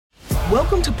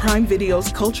Welcome to Prime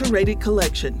Video's Culture-Rated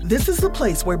Collection. This is the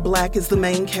place where Black is the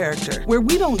main character, where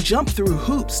we don't jump through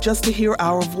hoops just to hear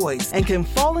our voice, and can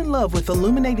fall in love with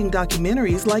illuminating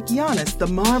documentaries like Giannis, The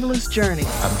Marvelous Journey.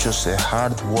 I'm just a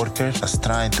hard worker that's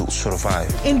trying to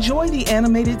survive. Enjoy the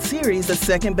animated series, The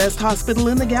Second Best Hospital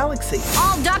in the Galaxy.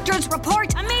 All doctors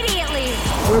report immediately!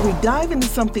 Where we dive into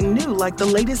something new like the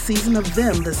latest season of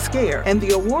Them, The Scare, and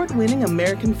the award-winning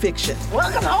American Fiction.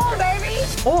 Welcome home, baby!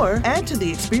 Or add to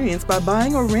the experience by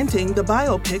buying or renting the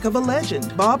biopic of a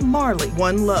legend, Bob Marley,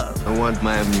 One Love. I want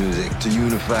my music to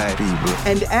unify people.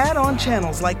 And add on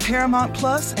channels like Paramount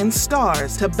Plus and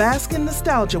Stars to bask in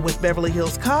nostalgia with Beverly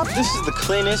Hills Cop. This is the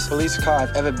cleanest police car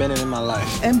I've ever been in my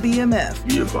life. And BMF.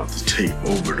 We're about to take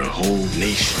over the whole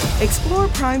nation. Explore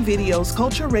Prime Video's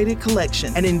Culture-Rated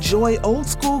Collection and enjoy old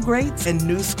school greats and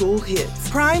new school hits.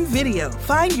 Prime Video.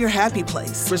 Find your happy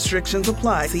place. Restrictions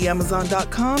apply. See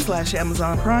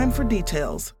Amazon.com/Amazon Prime for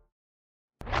details.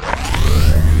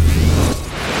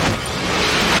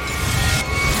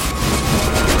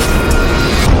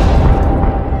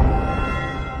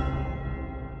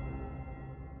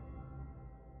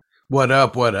 What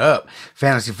up, what up?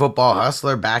 Fantasy Football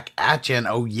Hustler back at you. And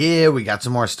oh yeah, we got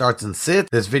some more starts and sits.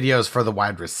 This video is for the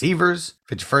wide receivers.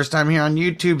 If it's your first time here on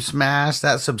YouTube, smash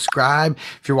that subscribe.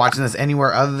 If you're watching this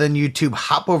anywhere other than YouTube,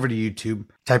 hop over to YouTube,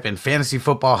 type in Fantasy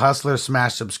Football Hustler,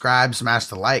 smash subscribe, smash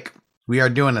the like. We are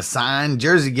doing a signed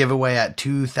jersey giveaway at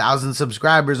 2,000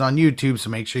 subscribers on YouTube, so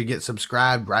make sure you get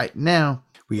subscribed right now.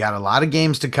 We got a lot of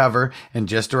games to cover, and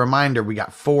just a reminder, we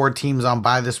got 4 teams on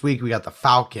bye this week. We got the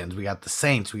Falcons, we got the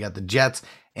Saints, we got the Jets,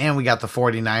 and we got the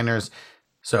 49ers.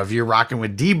 So if you're rocking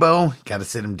with Debo, you got to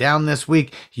sit him down this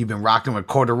week. You've been rocking with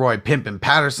Corduroy Pimpin'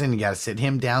 Patterson, you got to sit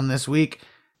him down this week.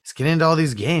 Let's get into all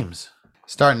these games.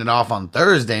 Starting it off on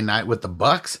Thursday night with the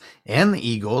Bucks and the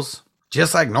Eagles.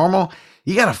 Just like normal,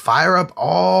 you got to fire up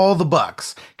all the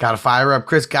Bucks. Got to fire up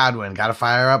Chris Godwin. Got to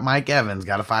fire up Mike Evans.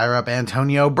 Got to fire up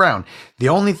Antonio Brown. The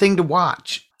only thing to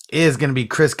watch is going to be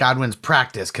Chris Godwin's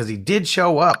practice because he did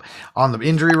show up on the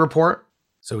injury report.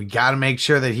 So we got to make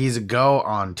sure that he's a go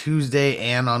on Tuesday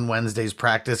and on Wednesday's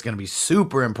practice. Going to be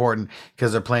super important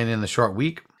because they're playing in the short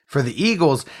week. For the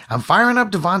Eagles, I'm firing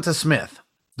up Devonta Smith.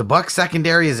 The Bucks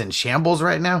secondary is in shambles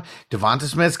right now. Devonta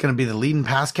Smith's going to be the leading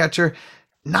pass catcher.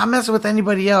 Not messing with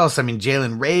anybody else. I mean,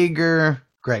 Jalen Reagor,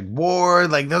 Greg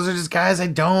Ward, like those are just guys I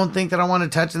don't think that I want to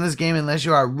touch in this game unless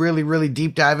you are really, really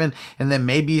deep diving. And then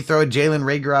maybe you throw a Jalen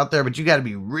Reagor out there, but you got to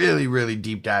be really, really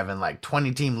deep diving, like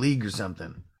 20-team league or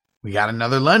something. We got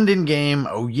another London game.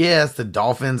 Oh yes, the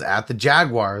Dolphins at the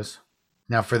Jaguars.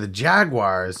 Now for the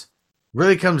Jaguars,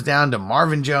 really comes down to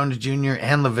Marvin Jones Jr.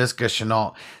 and Laviska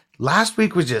Shenault. Last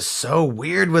week was just so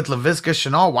weird with Laviska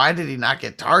Shenault. Why did he not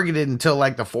get targeted until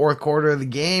like the fourth quarter of the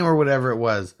game or whatever it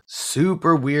was?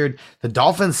 Super weird. The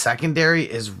Dolphins secondary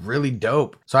is really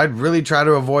dope. So I'd really try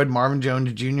to avoid Marvin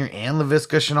Jones Jr. and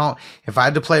Laviska Shenault if I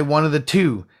had to play one of the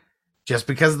two, just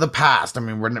because of the past. I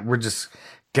mean, we're just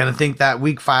going to think that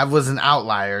week 5 was an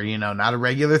outlier, not a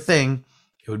regular thing.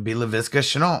 It would be Laviska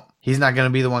Shenault. He's not going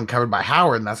to be the one covered by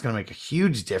Howard, and that's going to make a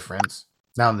huge difference.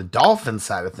 Now on the Dolphins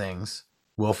side of things,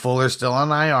 Will Fuller's still on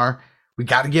IR. We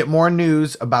got to get more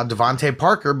news about Devontae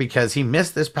Parker because he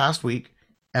missed this past week.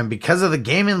 And because of the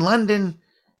game in London,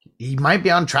 he might be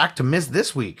on track to miss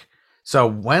this week. So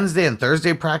Wednesday and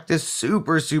Thursday practice,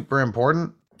 super, super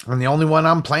important. And the only one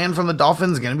I'm playing from the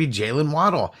Dolphins is going to be Jalen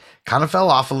Waddle. Kind of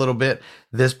fell off a little bit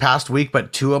this past week,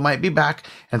 but Tua might be back.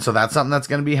 And so that's something that's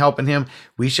going to be helping him.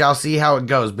 We shall see how it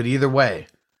goes. But either way,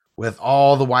 with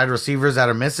all the wide receivers that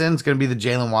are missing, it's going to be the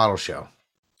Jalen Waddle show.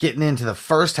 Getting into the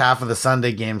first half of the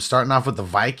Sunday game, starting off with the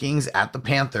Vikings at the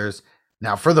Panthers.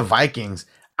 Now for the Vikings,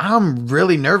 I'm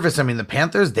really nervous. I mean, the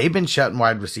Panthers, they've been shutting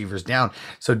wide receivers down.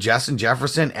 So Justin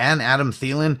Jefferson and Adam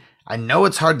Thielen, I know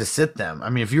it's hard to sit them. I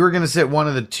mean, if you were going to sit one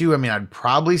of the two, I'd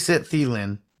probably sit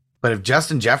Thielen. But if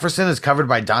Justin Jefferson is covered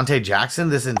by Dante Jackson,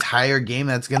 this entire game,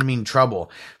 that's going to mean trouble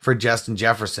for Justin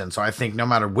Jefferson. So I think no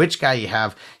matter which guy you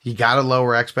have, you got to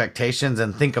lower expectations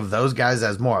and think of those guys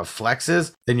as more of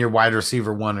flexes than your wide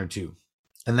receiver 1 or 2.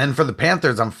 And then for the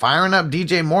Panthers, I'm firing up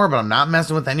DJ Moore, but I'm not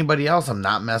messing with anybody else. I'm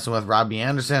not messing with Robbie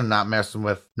Anderson. I'm not messing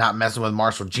with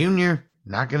Marshall Jr.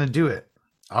 Not going to do it.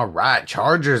 All right,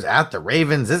 Chargers at the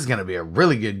Ravens. This is going to be a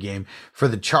really good game. For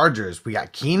the Chargers, we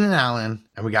got Keenan Allen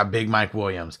and we got Big Mike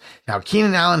Williams. Now,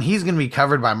 Keenan Allen, he's going to be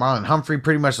covered by Marlon Humphrey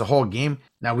pretty much the whole game.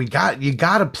 Now, you got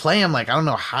to play him. Like, I don't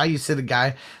know how you sit a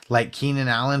guy like Keenan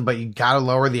Allen, but you got to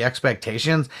lower the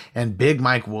expectations. And Big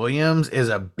Mike Williams is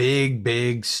a big,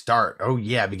 big start. Oh,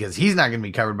 yeah, because he's not going to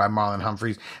be covered by Marlon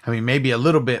Humphreys. Maybe a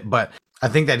little bit, but I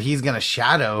think that he's going to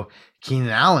shadow Keenan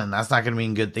Allen. That's not going to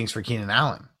mean good things for Keenan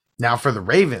Allen. Now for the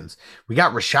Ravens, we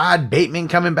got Rashad Bateman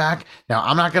coming back. Now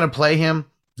I'm not going to play him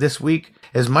this week.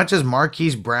 As much as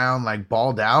Marquise Brown like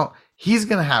balled out, he's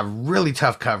going to have really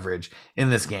tough coverage in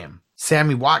this game.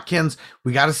 Sammy Watkins,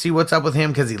 we got to see what's up with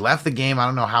him because he left the game. I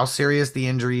don't know how serious the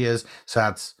injury is. So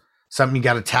that's something you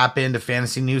got to tap into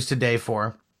Fantasy News Today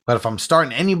for. But if I'm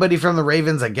starting anybody from the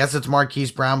Ravens, I guess it's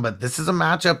Marquise Brown. But this is a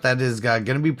matchup that is going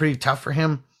to be pretty tough for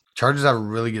him. Chargers have a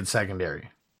really good secondary.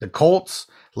 The Colts,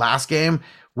 last game,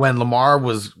 when Lamar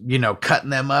was, cutting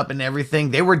them up and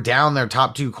everything, they were down their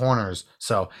top 2 corners.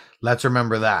 So let's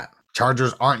remember that.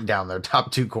 Chargers aren't down their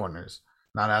top 2 corners.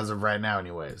 Not as of right now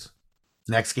anyways.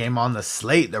 Next game on the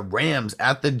slate, the Rams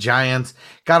at the Giants.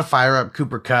 Got to fire up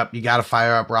Cooper Kupp. You got to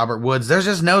fire up Robert Woods. There's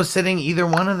just no sitting either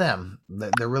one of them.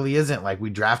 There really isn't. Like, we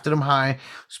drafted them high,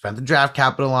 spent the draft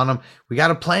capital on them. We got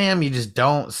to play them. You just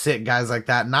don't sit guys like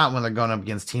that. Not when they're going up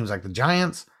against teams like the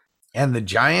Giants. And the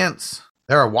Giants,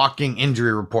 they're a walking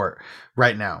injury report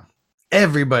right now.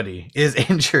 Everybody is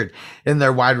injured in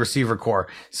their wide receiver core.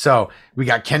 So we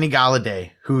got Kenny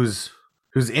Golladay, who's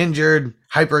injured,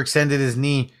 hyperextended his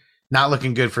knee, not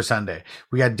looking good for Sunday.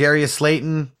 We got Darius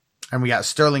Slayton and we got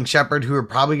Sterling Shepard, who are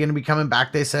probably going to be coming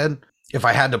back, they said. If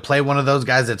I had to play one of those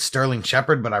guys, it's Sterling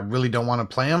Shepard, but I really don't want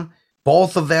to play him.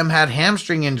 Both of them had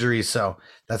hamstring injuries, so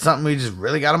that's something we just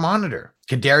really got to monitor.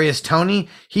 Kadarius Toney,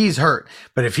 he's hurt,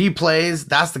 but if he plays,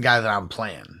 that's the guy that I'm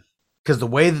playing. Because the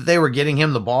way that they were getting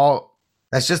him the ball,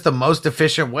 that's just the most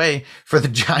efficient way for the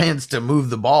Giants to move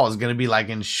the ball is going to be like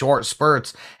in short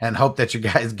spurts and hope that you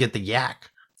guys get the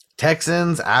yak.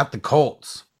 Texans at the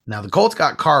Colts. Now, the Colts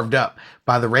got carved up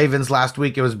by the Ravens last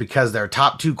week. It was because their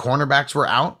top 2 cornerbacks were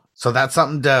out. So that's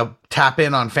something to tap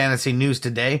in on Fantasy News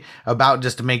Today about,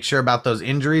 just to make sure about those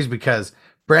injuries, because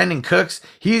Brandon Cooks,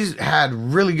 he's had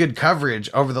really good coverage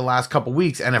over the last couple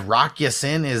weeks. And if Rock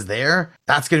Ya-Sin is there,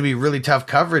 that's going to be really tough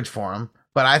coverage for him.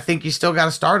 But I think you still got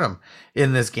to start him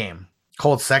in this game.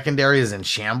 Colts secondary is in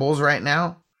shambles right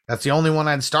now. That's the only one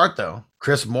I'd start, though.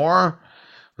 Chris Moore,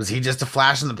 was he just a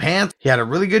flash in the pan? He had a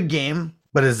really good game,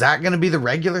 but is that going to be the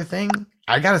regular thing?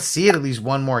 I got to see it at least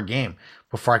one more game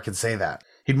before I can say that.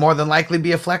 He'd more than likely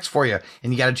be a flex for you,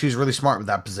 and you got to choose really smart with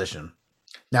that position.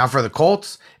 Now for the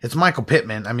Colts, it's Michael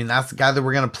Pittman. I mean, that's the guy that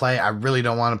we're going to play. I really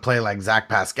don't want to play like Zach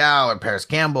Pascal or Paris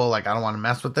Campbell. Like, I don't want to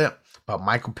mess with it. But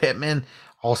Michael Pittman,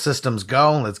 all systems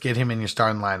go. Let's get him in your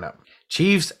starting lineup.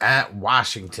 Chiefs at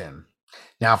Washington.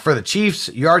 Now for the Chiefs,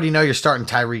 you already know you're starting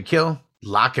Tyreek Hill.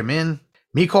 Lock him in.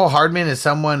 Mecole Hardman is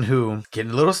someone who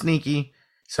getting a little sneaky,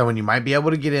 someone you might be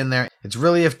able to get in there. It's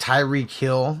really if Tyreek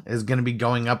Hill is going to be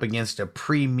going up against a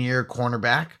premier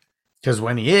cornerback. Because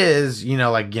when he is,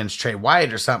 like against Trey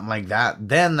White or something like that,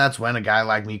 then that's when a guy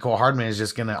like Mecole Hardman is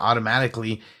just going to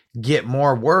automatically get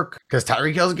more work, because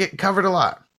Tyreek Hill's getting covered a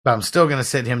lot. But I'm still going to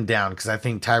sit him down because I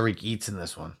think Tyreek eats in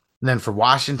this one. And then for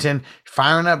Washington,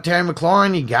 firing up Terry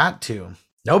McLaurin, you got to.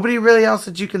 Nobody really else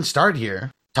that you can start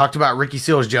here. Talked about Ricky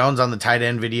Seals-Jones on the tight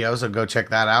end video, so go check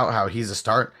that out, how he's a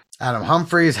start. Adam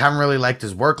Humphries, haven't really liked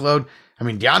his workload. I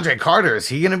mean, DeAndre Carter, is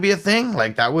he going to be a thing?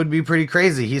 Like, that would be pretty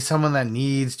crazy. He's someone that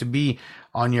needs to be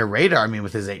on your radar. I mean,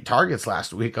 with his 8 targets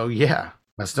last week, oh yeah.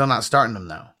 But still not starting him,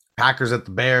 though. Packers at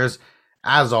the Bears.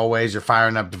 As always, you're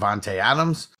firing up Devontae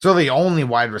Adams. It's really the only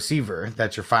wide receiver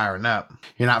that you're firing up.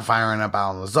 You're not firing up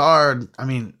Allen Lazard. I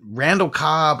mean, Randall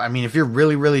Cobb. I mean, if you're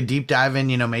really, really deep diving,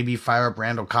 maybe fire up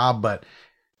Randall Cobb, but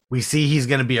we see he's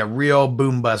going to be a real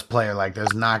boom bust player. Like,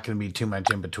 there's not going to be too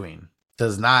much in between.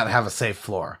 Does not have a safe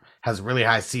floor. Has a really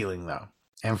high ceiling, though.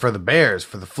 And for the Bears,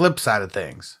 for the flip side of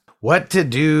things, what to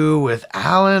do with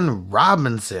Allen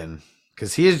Robinson?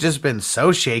 Because he has just been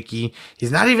so shaky.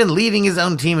 He's not even leading his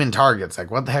own team in targets.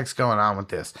 Like, what the heck's going on with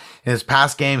this? In his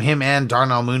past game, him and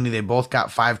Darnell Mooney, they both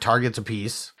got 5 targets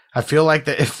apiece. I feel like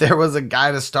that if there was a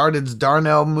guy to start, it's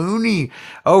Darnell Mooney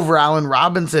over Allen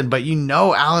Robinson. But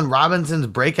Allen Robinson's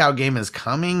breakout game is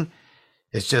coming.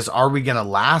 It's just, are we going to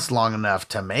last long enough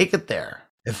to make it there?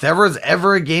 If there was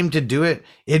ever a game to do it,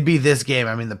 it'd be this game.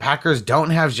 I mean, the Packers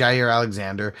don't have Jair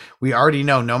Alexander. We already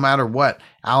know no matter what,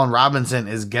 Allen Robinson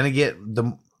is going to get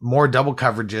the more double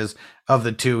coverages of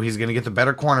the two. He's going to get the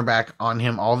better cornerback on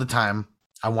him all the time.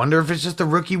 I wonder if it's just the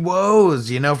rookie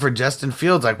woes, for Justin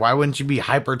Fields. Like, why wouldn't you be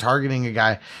hyper targeting a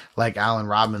guy like Allen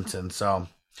Robinson? So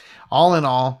all in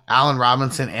all, Allen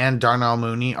Robinson and Darnell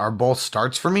Mooney are both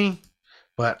starts for me,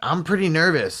 but I'm pretty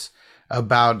nervous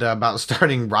about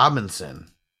starting Robinson.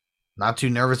 Not too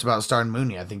nervous about starting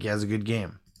Mooney. I think he has a good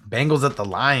game. Bengals at the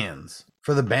Lions.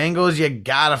 For the Bengals, you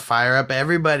gotta fire up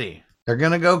everybody. They're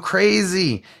gonna go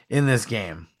crazy in this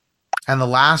game. And the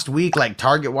last week, like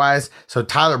target-wise, so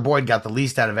Tyler Boyd got the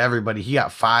least out of everybody. He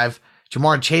got 5.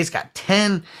 Jamar Chase got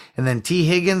 10. And then T.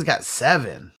 Higgins got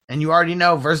 7. And you already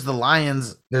know versus the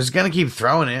Lions, they're just going to keep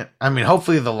throwing it. I mean,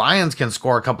 hopefully the Lions can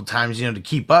score a couple times, to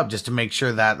keep up, just to make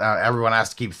sure that everyone has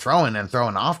to keep throwing and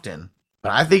throwing often.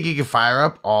 But I think you can fire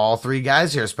up all three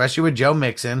guys here, especially with Joe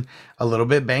Mixon a little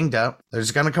bit banged up. They're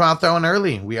just going to come out throwing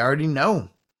early. We already know.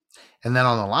 And then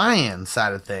on the Lions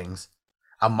side of things,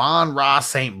 Amon-Ra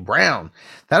St. Brown.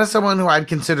 That is someone who I'd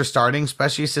consider starting,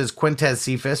 especially since Quintez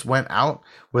Cephas went out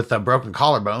with a broken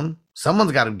collarbone.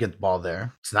 Someone's got to get the ball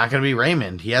there. It's not going to be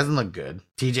Raymond. He hasn't looked good.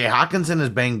 TJ Hawkinson is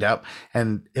banged up.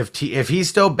 And if he's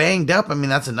still banged up, I mean,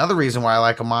 that's another reason why I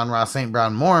like Amon-Ra St.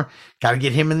 Brown more. Got to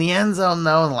get him in the end zone,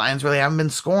 though. And the Lions really haven't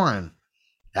been scoring.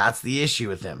 That's the issue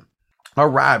with him. All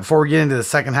right, before we get into the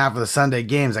second half of the Sunday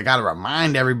games, I got to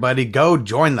remind everybody, go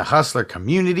join the Hustler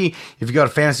community. If you go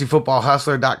to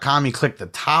fantasyfootballhustler.com, you click the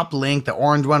top link, the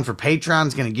orange one for Patreon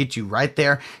is going to get you right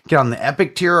there. Get on the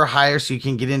Epic tier or higher so you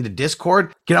can get into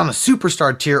Discord. Get on the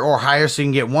Superstar tier or higher so you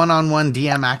can get one-on-one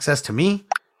DM access to me.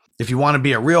 If you want to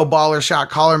be a real baller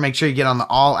shot caller, make sure you get on the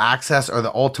all access or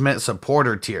the ultimate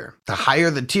supporter tier. The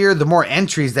higher the tier, the more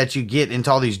entries that you get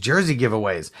into all these jersey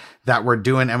giveaways that we're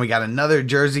doing. And we got another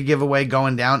jersey giveaway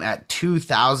going down at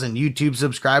 2,000 YouTube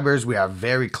subscribers. We are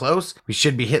very close. We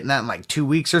should be hitting that in like 2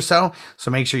 weeks or so.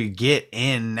 So make sure you get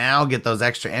in now, get those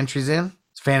extra entries in.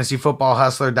 It's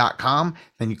fantasyfootballhustler.com.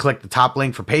 Then you click the top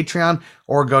link for Patreon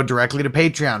or go directly to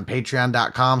Patreon,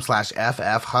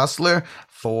 patreon.com/FFHustler.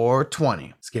 420.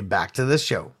 Let's get back to this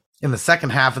show. In the second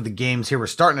half of the games here, we're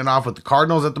starting it off with the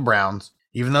Cardinals at the Browns.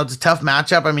 Even though it's a tough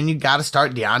matchup, I mean, you got to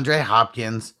start DeAndre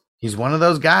Hopkins. He's one of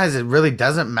those guys. It really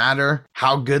doesn't matter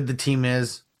how good the team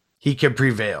is. He could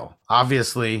prevail.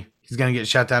 Obviously, he's going to get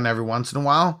shut down every once in a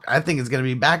while. I think it's going to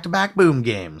be back-to-back boom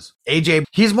games. AJ,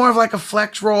 he's more of like a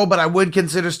flex role, but I would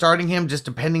consider starting him just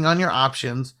depending on your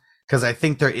options because I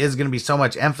think there is going to be so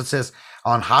much emphasis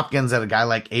on Hopkins that a guy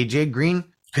like AJ Green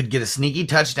could get a sneaky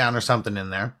touchdown or something in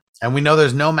there. And we know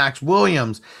there's no Max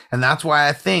Williams. And that's why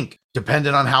I think,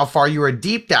 depending on how far you are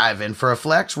deep diving for a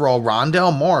flex role,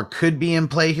 Rondale Moore could be in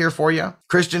play here for you.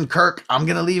 Christian Kirk, I'm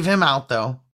going to leave him out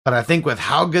though. But I think with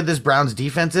how good this Browns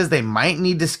defense is, they might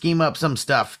need to scheme up some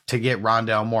stuff to get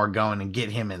Rondale Moore going and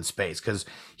get him in space because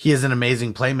he is an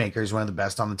amazing playmaker. He's one of the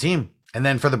best on the team. And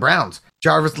then for the Browns,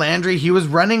 Jarvis Landry, he was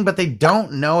running, but they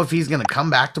don't know if he's going to come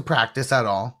back to practice at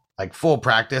all. Like full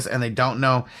practice, and they don't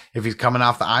know if he's coming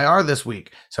off the IR this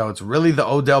week. So it's really the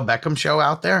Odell Beckham show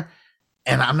out there.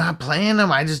 And I'm not playing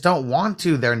them. I just don't want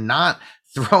to. They're not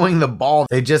throwing the ball.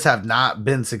 They just have not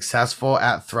been successful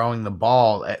at throwing the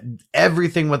ball.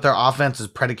 Everything with their offense is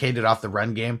predicated off the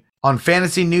run game. On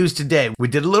Fantasy News today, we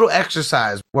did a little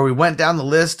exercise where we went down the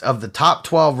list of the top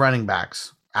 12 running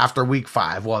backs after week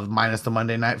 5, well, minus the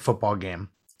Monday Night Football game.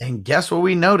 And guess what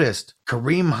we noticed?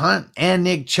 Kareem Hunt and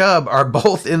Nick Chubb are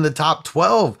both in the top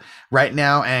 12 right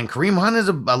now. And Kareem Hunt is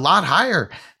a lot higher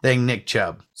than Nick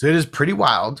Chubb. So it is pretty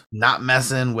wild. Not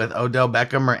messing with Odell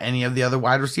Beckham or any of the other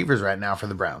wide receivers right now for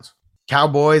the Browns.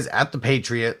 Cowboys at the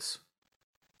Patriots.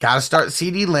 Got to start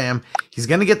CeeDee Lamb. He's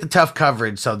going to get the tough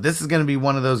coverage. So this is going to be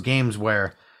one of those games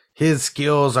where his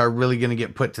skills are really going to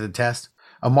get put to the test.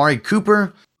 Amari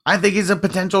Cooper, I think he's a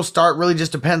potential start. Really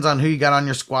just depends on who you got on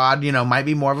your squad. Might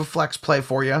be more of a flex play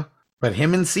for you. But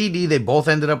him and CD, they both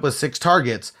ended up with 6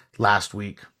 targets last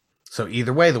week. So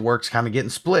either way, the work's kind of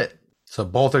getting split. So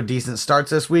both are decent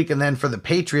starts this week. And then for the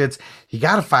Patriots, you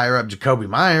got to fire up Jacoby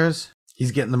Myers.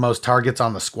 He's getting the most targets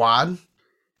on the squad.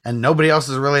 And nobody else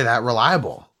is really that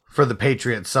reliable for the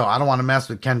Patriots. So I don't want to mess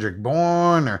with Kendrick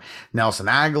Bourne or Nelson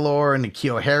Aguilar and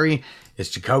N'Keal Harry. It's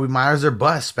Jacoby Myers or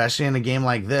bust, especially in a game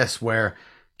like this where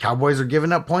Cowboys are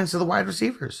giving up points to the wide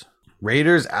receivers.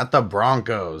 Raiders at the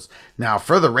Broncos. Now,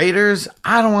 for the Raiders,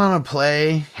 I don't want to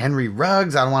play Henry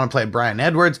Ruggs. I don't want to play Bryan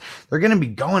Edwards. They're going to be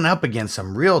going up against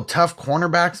some real tough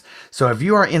cornerbacks. So if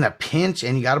you are in a pinch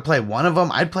and you got to play one of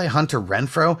them, I'd play Hunter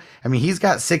Renfrow. I mean, he's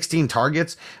got 16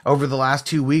 targets over the last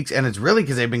 2 weeks, and it's really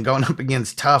because they've been going up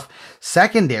against tough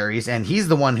secondaries, and he's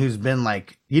the one who's been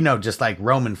just like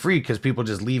roaming free because people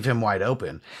just leave him wide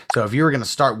open. So if you were going to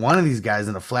start one of these guys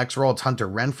in a flex role, it's Hunter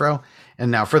Renfrow.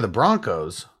 And now for the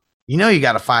Broncos, you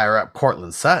got to fire up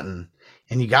Cortland Sutton,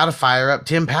 and you got to fire up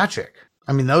Tim Patrick.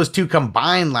 I mean, those two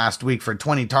combined last week for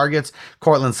 20 targets.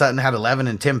 Cortland Sutton had 11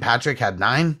 and Tim Patrick had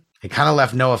 9. It kind of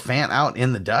left Noah Fant out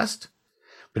in the dust,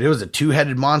 but it was a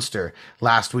two-headed monster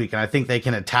last week, and I think they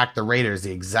can attack the Raiders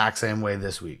the exact same way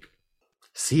this week.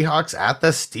 Seahawks at the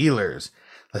Steelers.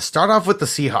 Let's start off with the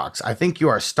Seahawks. I think you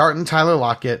are starting Tyler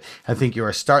Lockett. I think you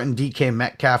are starting DK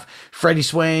Metcalf. Freddie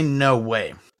Swain, no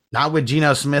way. Not with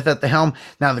Geno Smith at the helm.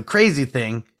 Now, the crazy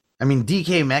thing,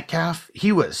 DK Metcalf,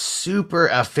 he was super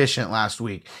efficient last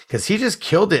week because he just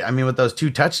killed it. With those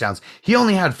 2 touchdowns. He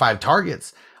only had 5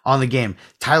 targets on the game.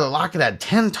 Tyler Lockett had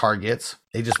 10 targets.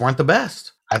 They just weren't the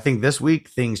best. I think this week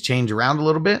things change around a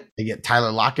little bit. They get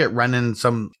Tyler Lockett running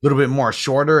some little bit more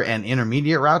shorter and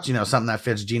intermediate routes, something that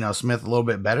fits Geno Smith a little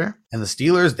bit better. And the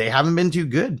Steelers, they haven't been too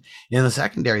good in the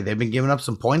secondary. They've been giving up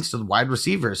some points to the wide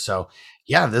receivers. So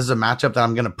yeah, this is a matchup that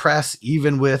I'm going to press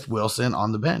even with Wilson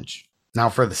on the bench. Now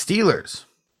for the Steelers,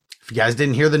 if you guys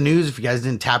didn't hear the news, if you guys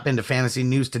didn't tap into fantasy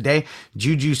news today,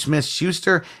 Juju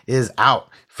Smith-Schuster is out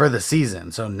for the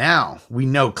season. So now we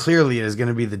know clearly it is going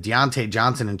to be the Diontae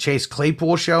Johnson and Chase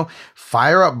Claypool show.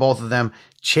 Fire up both of them.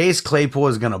 Chase Claypool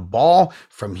is going to ball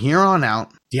from here on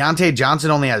out. Diontae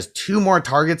Johnson only has 2 more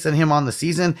targets than him on the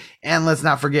season. And let's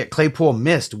not forget, Claypool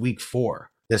missed week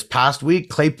 4. This past week,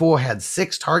 Claypool had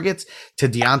 6 targets to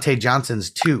Diontae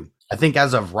Johnson's 2. I think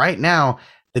as of right now,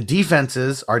 the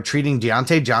defenses are treating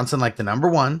Diontae Johnson like the number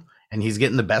 1, and he's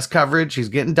getting the best coverage. He's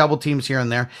getting double teams here and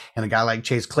there. And a guy like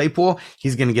Chase Claypool,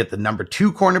 he's going to get the number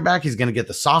 2 cornerback. He's going to get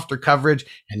the softer coverage,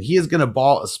 and he is going to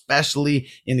ball, especially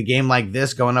in a game like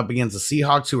this, going up against the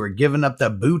Seahawks, who are giving up the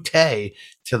booty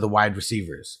to the wide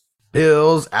receivers.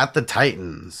 Bills at the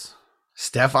Titans.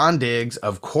 Stefon Diggs,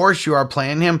 of course you are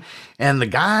playing him. And the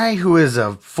guy who is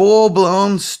a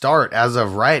full-blown start as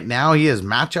of right now, he is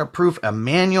matchup proof,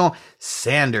 Emmanuel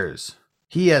Sanders.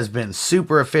 He has been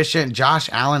super efficient. Josh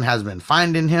Allen has been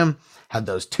finding him, had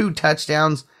those 2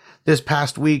 touchdowns this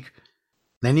past week.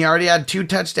 Then he already had 2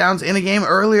 touchdowns in a game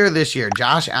earlier this year.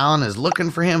 Josh Allen is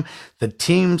looking for him. The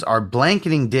teams are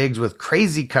blanketing Diggs with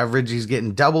crazy coverage. He's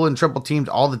getting double and triple teamed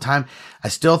all the time. I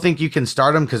still think you can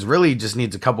start him because really he just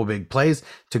needs a couple big plays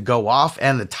to go off.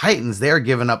 And the Titans, they're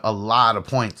giving up a lot of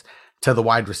points to the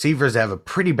wide receivers. They have a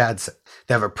pretty bad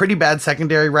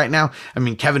secondary right now. I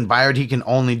mean, Kevin Byard, he can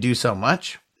only do so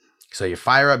much. So you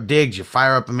fire up Diggs, you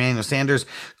fire up Emmanuel Sanders.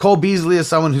 Cole Beasley is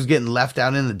someone who's getting left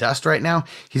out in the dust right now.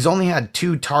 He's only had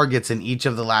 2 targets in each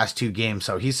of the last 2 games.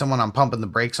 So he's someone I'm pumping the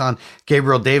brakes on.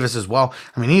 Gabriel Davis as well.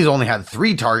 I mean, he's only had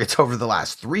 3 targets over the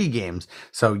last 3 games.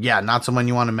 So yeah, not someone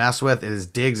you want to mess with. It is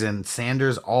Diggs and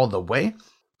Sanders all the way.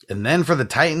 And then for the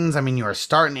Titans, I mean, you are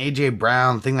starting A.J.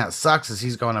 Brown. The thing that sucks is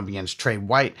he's going up against Trey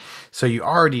White. So you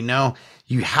already know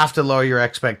you have to lower your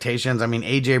expectations. I mean,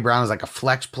 A.J. Brown is like a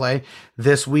flex play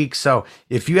this week. So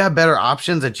if you have better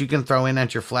options that you can throw in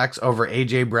at your flex over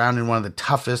A.J. Brown in one of the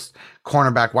toughest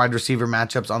cornerback wide receiver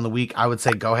matchups on the week, I would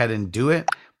say go ahead and do it.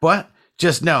 But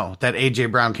just know that A.J.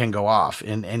 Brown can go off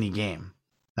in any game.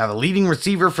 Now, the leading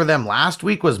receiver for them last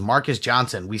week was Marcus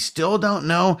Johnson. We still don't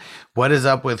know what is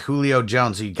up with Julio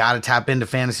Jones. So you got to tap into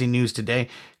fantasy news today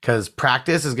because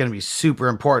practice is going to be super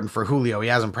important for Julio. He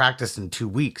hasn't practiced in 2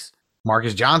 weeks.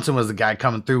 Marcus Johnson was the guy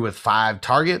coming through with 5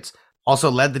 targets, also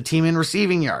led the team in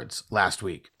receiving yards last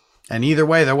week. And either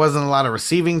way, there wasn't a lot of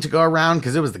receiving to go around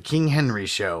because it was the King Henry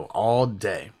show all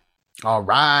day. All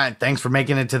right, thanks for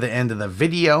making it to the end of the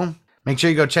video. Make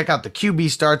sure you go check out the QB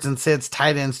starts and sits,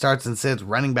 tight end starts and sits,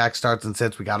 running back starts and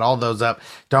sits. We got all those up.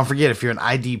 Don't forget, if you're an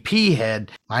IDP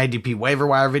head, my IDP waiver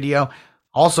wire video,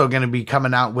 also going to be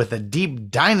coming out with a deep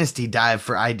dynasty dive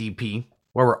for IDP,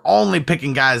 where we're only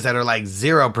picking guys that are like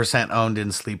 0% owned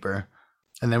in Sleeper.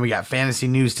 And then we got fantasy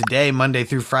news today, Monday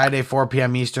through Friday, 4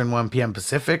 p.m. Eastern, 1 p.m.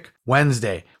 Pacific.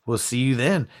 Wednesday, we'll see you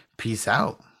then. Peace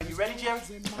out. Are you ready, Jerry?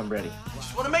 I'm ready.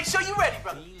 Just want to make sure you're ready,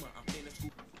 brother.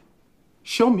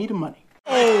 Show me the money.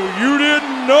 Oh, you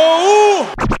didn't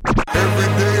know? Every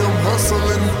day I'm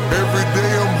hustling. Every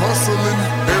day I'm hustling.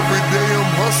 Every day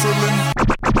I'm hustling.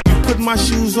 You put my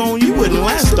shoes on, you wouldn't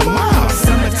last a mile.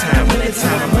 Summertime,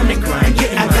 wintertime, I'm on the grind.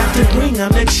 Yeah, I got the ring,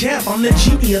 I'm the champ, I'm the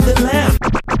genie of the lamp.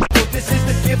 This is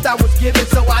the gift I was given,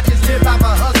 so I just live by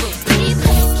my hustle.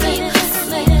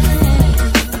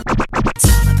 It's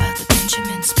all about the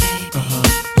Benjamins, babe.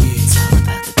 Yeah. It's all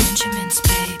about the Benjamins,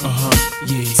 babe.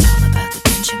 Yeah. It's all about the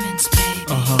Benjamins, babe.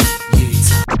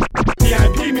 Yeah.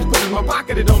 VIP me put in my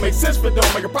pocket, it don't make sense, but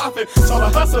don't make a profit. It's all a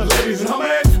hustle, ladies and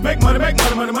homies. Make money, money. Called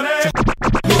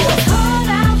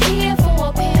out here for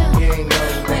a pill.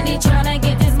 When he tryna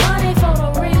get this money for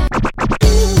the real.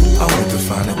 I want to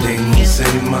find the things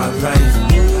in my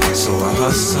life, so I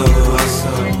hustle.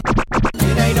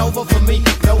 It ain't over for me.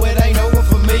 No, it ain't over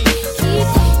for me.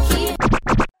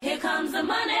 Here comes the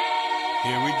money.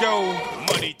 Here we go.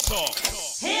 Money talk.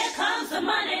 Here comes the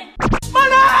money.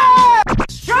 Money!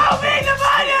 Show me the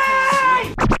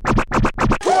money!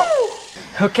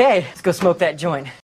 Okay, let's go smoke that joint.